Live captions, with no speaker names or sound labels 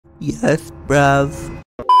Yes, bruv.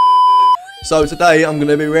 So today I'm going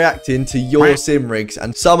to be reacting to your sim rigs,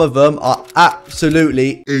 and some of them are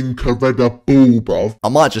absolutely incredible, bruv. I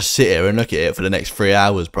might just sit here and look at it for the next 3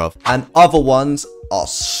 hours, bruv. And other ones are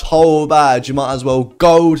so bad you might as well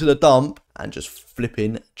go to the dump and just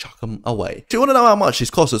flipping chuck them away. Do you want to know how much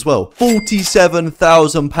this costs as well?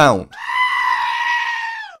 £47,000.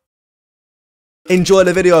 Enjoy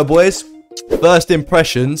the video, boys. First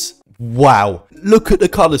impressions. Wow. Look at the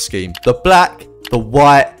colour scheme. The black, the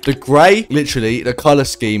white, the grey. Literally, the colour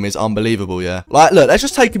scheme is unbelievable, yeah? Like, look, let's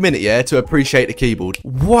just take a minute, yeah, to appreciate the keyboard.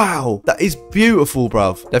 Wow, that is beautiful,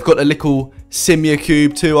 bruv. They've got a little Simia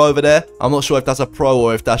Cube too over there. I'm not sure if that's a Pro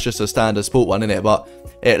or if that's just a standard sport one, innit? But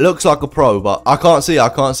it looks like a Pro, but I can't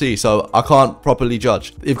see, so I can't properly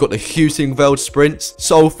judge. You've got the Husingveld Sprints.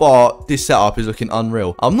 So far, this setup is looking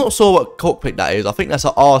unreal. I'm not sure what cockpit that is. I think that's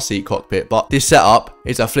an R-seat cockpit, but this setup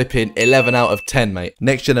is a flipping 11 out of 10, mate.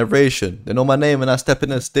 Next generation. They know my name when I step in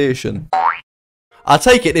the station. I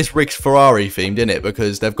take it this rig's Ferrari themed, innit?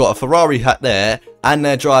 Because they've got a Ferrari hat there and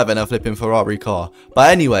they're driving a flipping Ferrari car.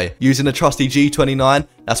 But anyway, using the trusty G29,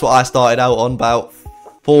 that's what I started out on about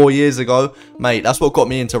 4 years ago. Mate, that's what got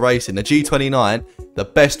me into racing. The G29, the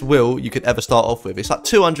best wheel you could ever start off with. It's like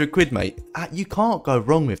 200 quid, mate. You can't go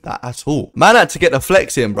wrong with that at all. Man had to get the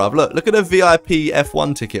flex in, bruv. Look at the VIP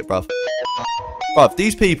F1 ticket, bruv. Bruv,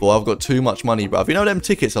 these people have got too much money, bruv. You know them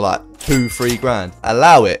tickets are like 2-3 grand.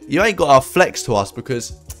 Allow it. You ain't got to flex to us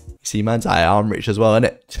because, you see, man's I'm rich as well,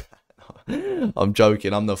 innit? I'm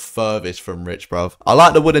joking. I'm the furthest from rich, bruv. I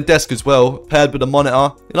like the wooden desk as well, paired with a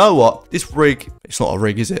monitor. You know what? This rig, it's not a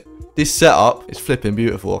rig, is it? This setup is flipping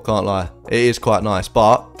beautiful, I can't lie. It is quite nice,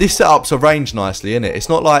 but this setup's arranged nicely, innit? It's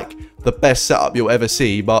not like the best setup you'll ever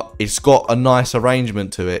see, but it's got a nice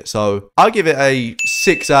arrangement to it. So I'll give it a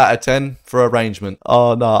 6 out of 10 for arrangement.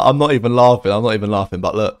 Oh, no, I'm not even laughing.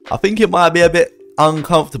 But look, I think it might be a bit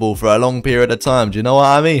uncomfortable for a long period of time. Do you know what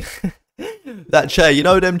I mean? That chair, you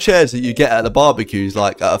know them chairs that you get at the barbecues,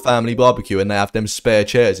 like at a family barbecue, and they have them spare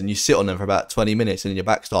chairs and you sit on them for about 20 minutes and then your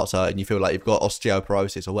back starts hurting and you feel like you've got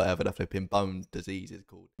osteoporosis or whatever the flipping bone disease is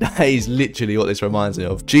called. That is literally what this reminds me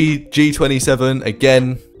of. G27,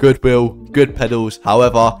 again, good wheel, good pedals.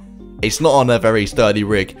 However, it's not on a very sturdy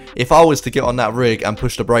rig. If I was to get on that rig and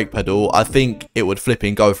push the brake pedal, I think it would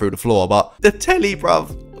flipping go through the floor. But the telly,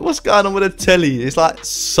 bruv, what's going on with the telly? It's like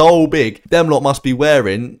so big. Them lot must be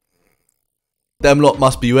wearing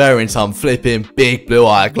some flipping big blue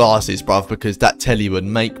eye glasses, bruv, because that telly would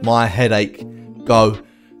make my headache go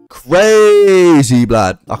crazy,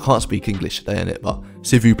 blood. I can't speak English today, innit, but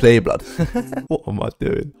s'il vous plaît, blood. What am I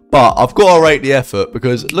doing? But I've got to rate the effort,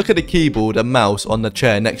 because look at the keyboard and mouse on the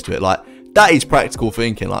chair next to it. Like, that is practical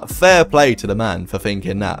thinking. Like, fair play to the man for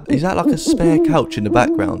thinking that. Is that like a spare couch in the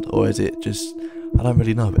background, or is it just... I don't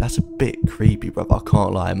really know, but that's a bit creepy, bruv. I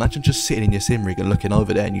can't lie. Imagine just sitting in your sim rig and looking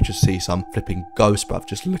over there and you just see some flipping ghost, bruv,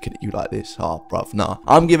 just looking at you like this. Oh, bruv, nah.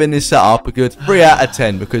 I'm giving this setup a good 3 out of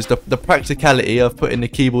 10 because the practicality of putting the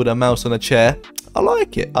keyboard and mouse on a chair, I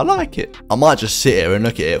like it. I like it. I might just sit here and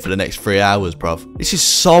look at it for the next 3 hours, bruv. This is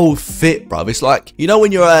so fit, bruv. It's like, you know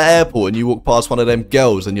when you're at an airport and you walk past one of them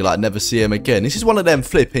girls and you like never see them again? This is one of them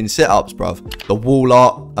flipping setups, bruv. The wall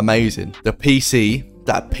art, amazing. The PC...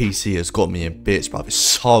 that PC has got me in bits, bruv. It's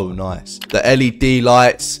so nice. The LED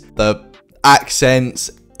lights, the accents,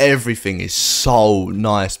 everything is so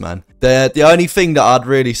nice, man. The only thing that I'd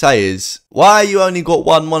really say is, why you only got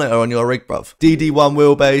one monitor on your rig, bruv? DD1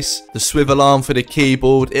 wheelbase, the swivel arm for the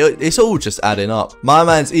keyboard, it's all just adding up. My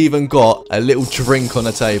man's even got a little drink on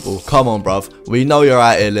the table. Come on, bruv. We know you're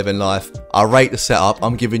out here living life. I rate the setup.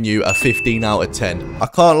 I'm giving you a 15 out of 10. I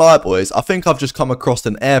can't lie, boys. I think I've just come across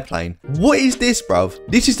an airplane. What is this, bruv?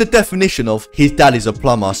 This is the definition of his dad is a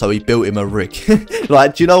plumber, so he built him a rig.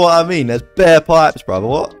 Like, do you know what I mean? There's bare pipes, bruv.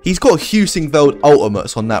 What? He's got Husingveld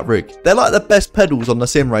Ultimates on that rig. They're like the best pedals on the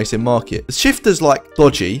sim racing market. The shifter's like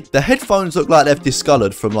dodgy. The headphones look like they've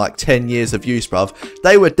discolored from like 10 years of use, bruv.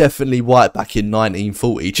 They were definitely white back in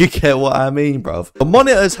 1940. Do you get what I mean, bruv? The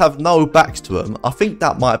monitors have no backs to them. I think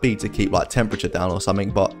that might be to keep like temperature down or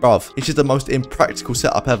something, but bruv, it's just the most impractical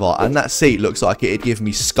setup ever. And that seat looks like it'd give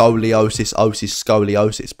me scoliosis,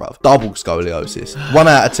 bruv. Double scoliosis. 1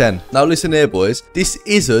 out of 10. Now listen here, boys. This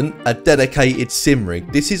isn't a dedicated sim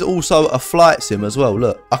rig. This is also a flight sim as well.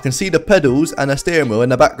 Look, I can see the pedals and a steering wheel in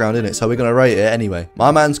the background, innit? So we're gonna rate it anyway.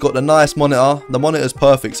 My man's got the nice monitor. The monitor's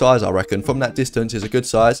perfect size, I reckon. From that distance, is a good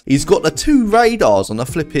size. He's got the 2 radars on the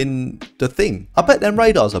thing. I bet them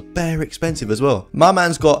radars are bare expensive as well. My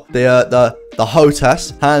man's got the The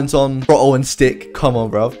HOTAS, hands on throttle and stick. Come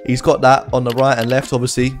on, bruv. He's got that on the right and left,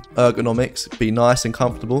 obviously. Ergonomics, be nice and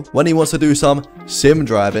comfortable. When he wants to do some sim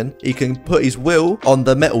driving, he can put his wheel on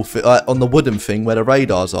the metal, on the wooden thing where the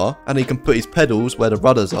radars are, and he can put his pedals where the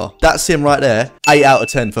rudders are. That sim right there, 8 out of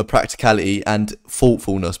 10 for practicality and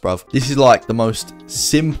thoughtfulness, bruv. This is like the most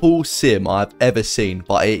simple sim I've ever seen,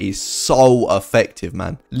 but it is so effective,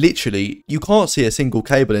 man. Literally, you can't see a single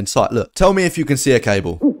cable in sight. Look, tell me if you can see a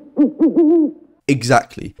cable.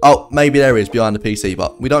 Exactly. Oh, maybe there is behind the PC,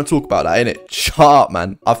 but we don't talk about that, innit? Shut up,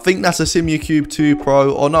 man. I think that's a SimuCube 2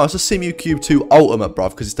 Pro. Or no, it's a SimuCube 2 Ultimate, bruv,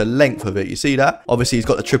 because it's the length of it. You see that? Obviously, he's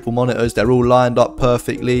got the triple monitors. They're all lined up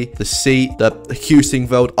perfectly. The seat, the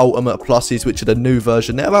Husingveld Ultimate Pluses, which are the new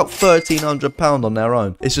version. They're about £1,300 on their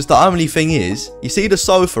own. It's just the only thing is, you see the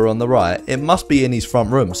sofa on the right? It must be in his front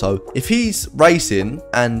room. So if he's racing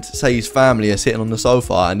and say his family are sitting on the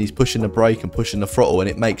sofa and he's pushing the brake and pushing the throttle and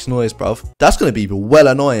it makes noise, bruv, that's going to be well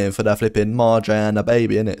annoying for that flipping Marjay and the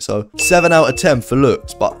baby, innit? So 7 out of 10 for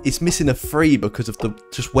looks, but it's missing a 3 because of the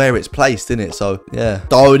just where it's placed, innit? So yeah,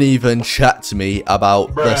 don't even chat to me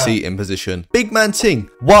about the seating position. Big man ting.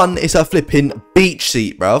 One, it's a flipping beach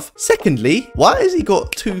seat, bruv. Secondly, why has he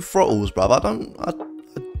got 2 throttles, bruv?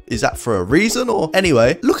 Is that for a reason or?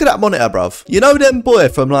 Anyway, look at that monitor, bruv. You know them boy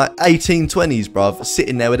from like 1820s, bruv,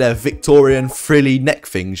 sitting there with their Victorian frilly neck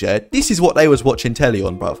things, yeah? This is what they was watching telly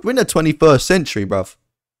on, bruv. We're in the 21st century, bruv.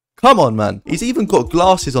 Come on, man. He's even got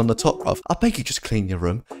glasses on the top, bruv. I beg you, just clean your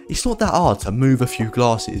room. It's not that hard to move a few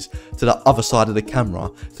glasses to the other side of the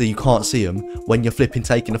camera so you can't see them when you're flipping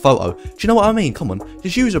taking a photo. Do you know what I mean? Come on.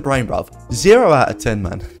 Just use a brain, bruv. 0 out of 10,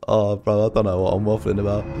 man. Oh, bro, I don't know what I'm waffling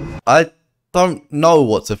about. I don't know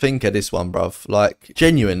what to think of this one, bruv. Like,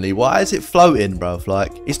 genuinely, why is it floating, bruv?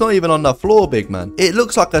 Like, it's not even on the floor, big man. It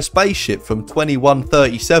looks like a spaceship from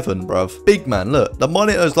 2137, bruv. Big man, look, the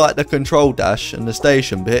monitor's like the control dash and the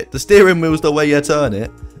station bit. The steering wheel's the way you turn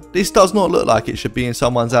it. This does not look like it should be in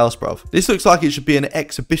someone's house, bruv. This looks like it should be an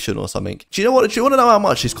exhibition or something. Do you know what? Do you want to know how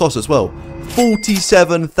much this costs as well?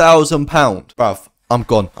 £47,000. Bruv, I'm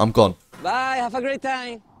gone. I'm gone. Bye, have a great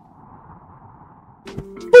time.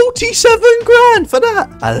 47 grand for that.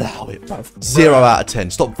 Allow it, bruv. 0 out of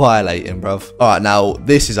 10. Stop violating, bruv. Alright, now,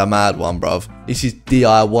 this is a mad one, bruv. This is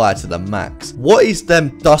DIY to the max. What is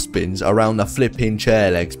them dustbins around the flipping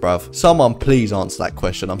chair legs, bruv? Someone please answer that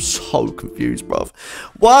question. I'm so confused, bruv.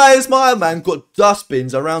 Why has my man got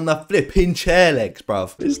dustbins around the flipping chair legs,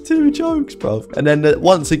 bruv? There's 2 jokes, bruv. And then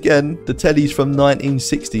once again, the telly's from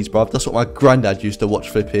 1960s, bruv. That's what my granddad used to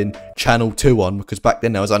watch flipping Channel 2 on, because back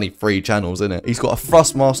then there was only 3 channels, innit? He's got a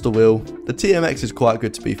Thrustmaster wheel. The TMX is quite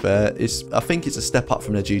good, to be fair. I think it's a step up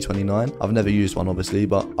from the G29. I've never used one, obviously,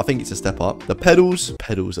 but I think it's a step up. The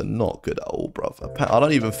pedals are not good at all, bruv. I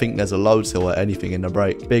don't even think there's a load seal or anything in the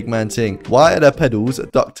brake. Big man ting. Why are the pedals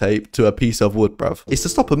duct taped to a piece of wood, bruv? It's to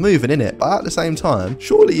stop them moving, innit? But at the same time,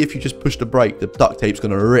 surely if you just push the brake, the duct tape's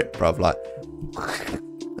gonna rip, bruv. Like,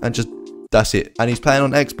 and just, that's it. And he's playing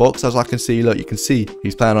on Xbox, as I can see. Look, you can see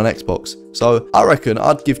he's playing on Xbox. So I reckon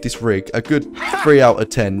I'd give this rig a good 3 out of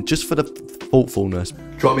 10 just for the thoughtfulness.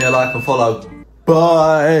 Drop me a like and follow.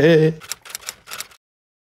 Bye.